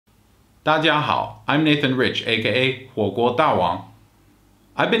大家好, I'm Nathan Rich, aka 火锅大王.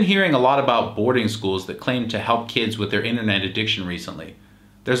 I've been hearing a lot about boarding schools that claim to help kids with their internet addiction recently.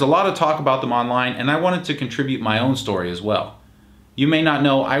 There's a lot of talk about them online, and I wanted to contribute my own story as well. You may not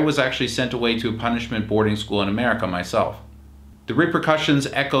know I was actually sent away to a punishment boarding school in America myself. The repercussions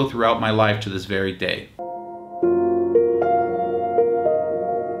echo throughout my life to this very day.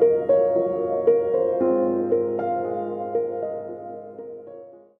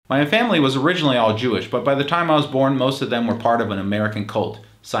 My family was originally all Jewish, but by the time I was born, most of them were part of an American cult,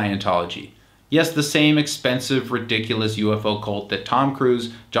 Scientology. Yes, the same expensive, ridiculous UFO cult that Tom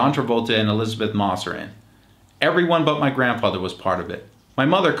Cruise, John Travolta, and Elizabeth Moss are in. Everyone but my grandfather was part of it. My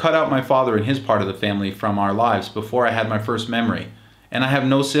mother cut out my father and his part of the family from our lives before I had my first memory, and I have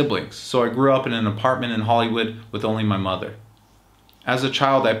no siblings, so I grew up in an apartment in Hollywood with only my mother. As a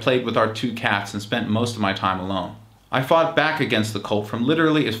child, I played with our 2 cats and spent most of my time alone. I fought back against the cult from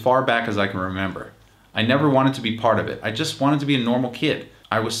literally as far back as I can remember. I never wanted to be part of it. I just wanted to be a normal kid.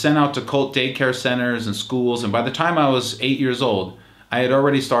 I was sent out to cult daycare centers and schools, and by the time I was 8 years old, I had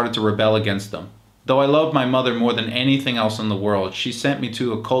already started to rebel against them. Though I loved my mother more than anything else in the world, she sent me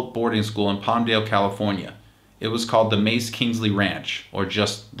to a cult boarding school in Palmdale, California. It was called the Mace Kingsley Ranch, or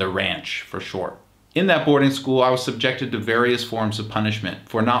just the Ranch for short. In that boarding school, I was subjected to various forms of punishment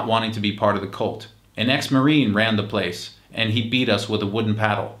for not wanting to be part of the cult. An ex-Marine ran the place, and he beat us with a wooden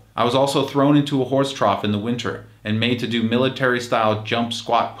paddle. I was also thrown into a horse trough in the winter and made to do military-style jump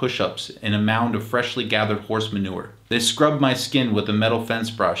squat push-ups in a mound of freshly gathered horse manure. They scrubbed my skin with a metal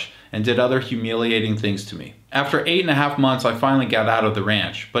fence brush and did other humiliating things to me. After 8.5 months, I finally got out of the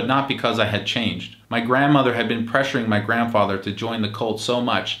ranch, but not because I had changed. My grandmother had been pressuring my grandfather to join the cult so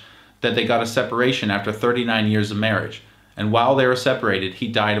much that they got a separation after 39 years of marriage, and while they were separated, he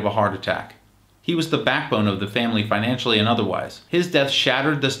died of a heart attack. He was the backbone of the family financially and otherwise. His death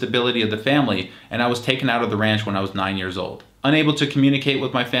shattered the stability of the family, and I was taken out of the ranch when I was 9 years old. Unable to communicate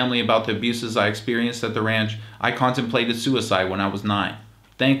with my family about the abuses I experienced at the ranch, I contemplated suicide when I was 9.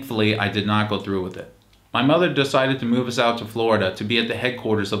 Thankfully, I did not go through with it. My mother decided to move us out to Florida to be at the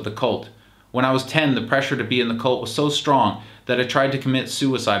headquarters of the cult. When I was 10, the pressure to be in the cult was so strong that I tried to commit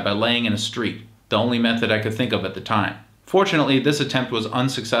suicide by laying in a street, the only method I could think of at the time. Fortunately, this attempt was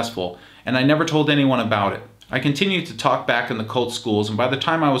unsuccessful, and I never told anyone about it. I continued to talk back in the cult schools, and by the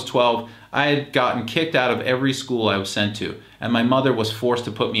time I was 12, I had gotten kicked out of every school I was sent to, and my mother was forced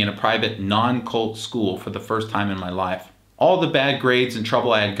to put me in a private, non-cult school for the first time in my life. All the bad grades and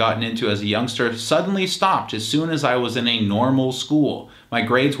trouble I had gotten into as a youngster suddenly stopped as soon as I was in a normal school. My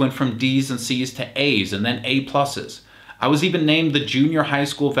grades went from D's and C's to A's and then A+. I was even named the junior high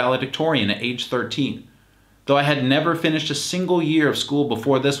school valedictorian at age 13. Though I had never finished a single year of school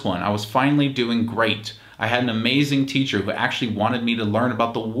before this one, I was finally doing great. I had an amazing teacher who actually wanted me to learn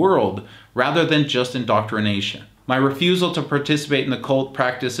about the world rather than just indoctrination. My refusal to participate in the cult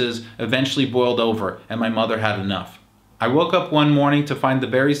practices eventually boiled over, and my mother had enough. I woke up one morning to find the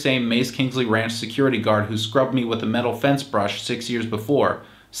very same Mace Kingsley Ranch security guard who scrubbed me with a metal fence brush 6 years before,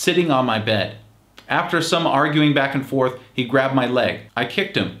 sitting on my bed. After some arguing back and forth, he grabbed my leg. I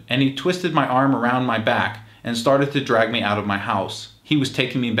kicked him, and he twisted my arm around my back and started to drag me out of my house. He was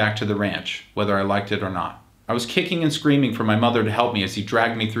taking me back to the ranch, whether I liked it or not. I was kicking and screaming for my mother to help me as he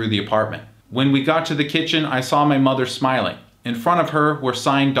dragged me through the apartment. When we got to the kitchen, I saw my mother smiling. In front of her were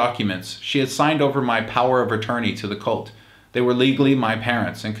signed documents. She had signed over my power of attorney to the cult. They were legally my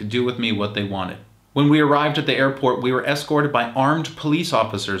parents and could do with me what they wanted. When we arrived at the airport, we were escorted by armed police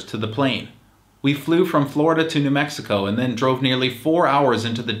officers to the plane. We flew from Florida to New Mexico and then drove nearly 4 hours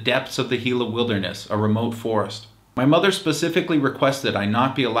into the depths of the Gila Wilderness, a remote forest. My mother specifically requested I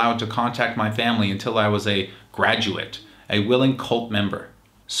not be allowed to contact my family until I was a graduate, a willing cult member.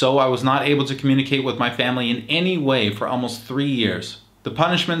 So I was not able to communicate with my family in any way for almost 3 years. The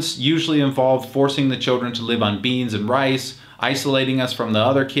punishments usually involved forcing the children to live on beans and rice, isolating us from the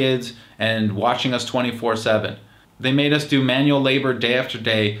other kids, and watching us 24/7. They made us do manual labor day after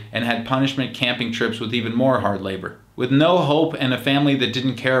day and had punishment camping trips with even more hard labor. With no hope and a family that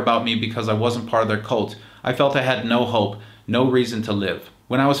didn't care about me because I wasn't part of their cult, I felt I had no hope, no reason to live.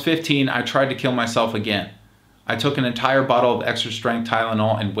 When I was 15, I tried to kill myself again. I took an entire bottle of extra strength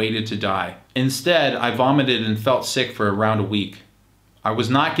Tylenol and waited to die. Instead, I vomited and felt sick for around a week. I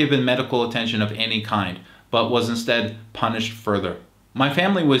was not given medical attention of any kind, but was instead punished further. My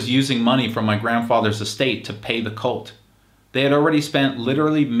family was using money from my grandfather's estate to pay the cult. They had already spent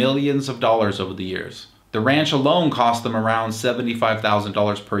literally millions of dollars over the years. The ranch alone cost them around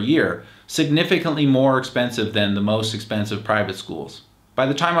 $75,000 per year, significantly more expensive than the most expensive private schools. By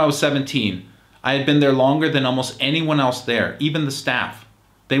the time I was 17, I had been there longer than almost anyone else there, even the staff.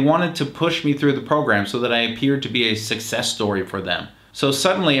 They wanted to push me through the program so that I appeared to be a success story for them. So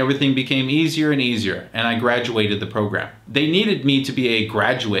suddenly everything became easier and easier, and I graduated the program. They needed me to be a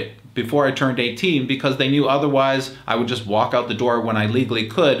graduate before I turned 18 because they knew otherwise I would just walk out the door when I legally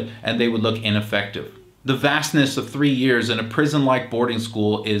could and they would look ineffective. The vastness of 3 years in a prison-like boarding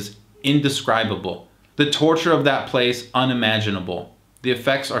school is indescribable. The torture of that place, unimaginable. The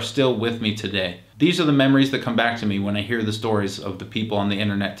effects are still with me today. These are the memories that come back to me when I hear the stories of the people on the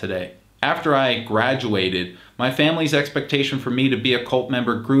internet today. After I graduated, my family's expectation for me to be a cult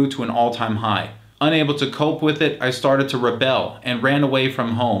member grew to an all-time high. Unable to cope with it, I started to rebel and ran away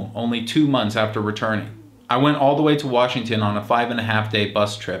from home only 2 months after returning. I went all the way to Washington on a 5.5-day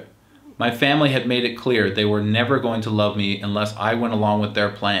bus trip. My family had made it clear they were never going to love me unless I went along with their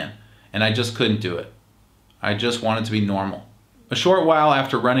plan, and I just couldn't do it. I just wanted to be normal. A short while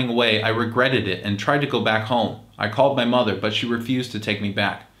after running away, I regretted it and tried to go back home. I called my mother, but she refused to take me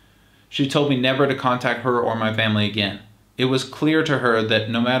back. She told me never to contact her or my family again. It was clear to her that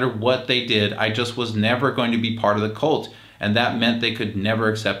no matter what they did, I just was never going to be part of the cult, and that meant they could never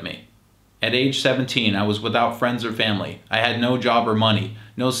accept me. At age 17, I was without friends or family. I had no job or money,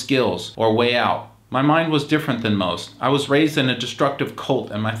 no skills or way out. My mind was different than most. I was raised in a destructive cult,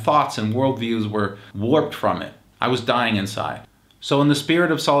 and my thoughts and worldviews were warped from it. I was dying inside. So in the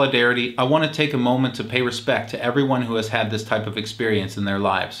spirit of solidarity, I want to take a moment to pay respect to everyone who has had this type of experience in their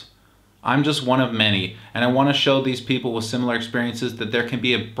lives. I'm just one of many, and I want to show these people with similar experiences that there can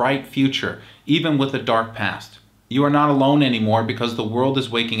be a bright future, even with a dark past. You are not alone anymore because the world is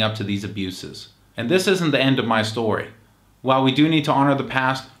waking up to these abuses. And this isn't the end of my story. While we do need to honor the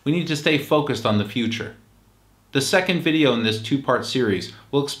past, we need to stay focused on the future. The second video in this 2-part series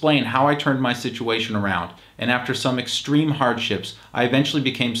will explain how I turned my situation around, and after some extreme hardships, I eventually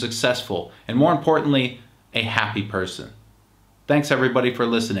became successful, and more importantly, a happy person. Thanks everybody for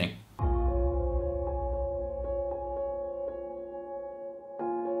listening.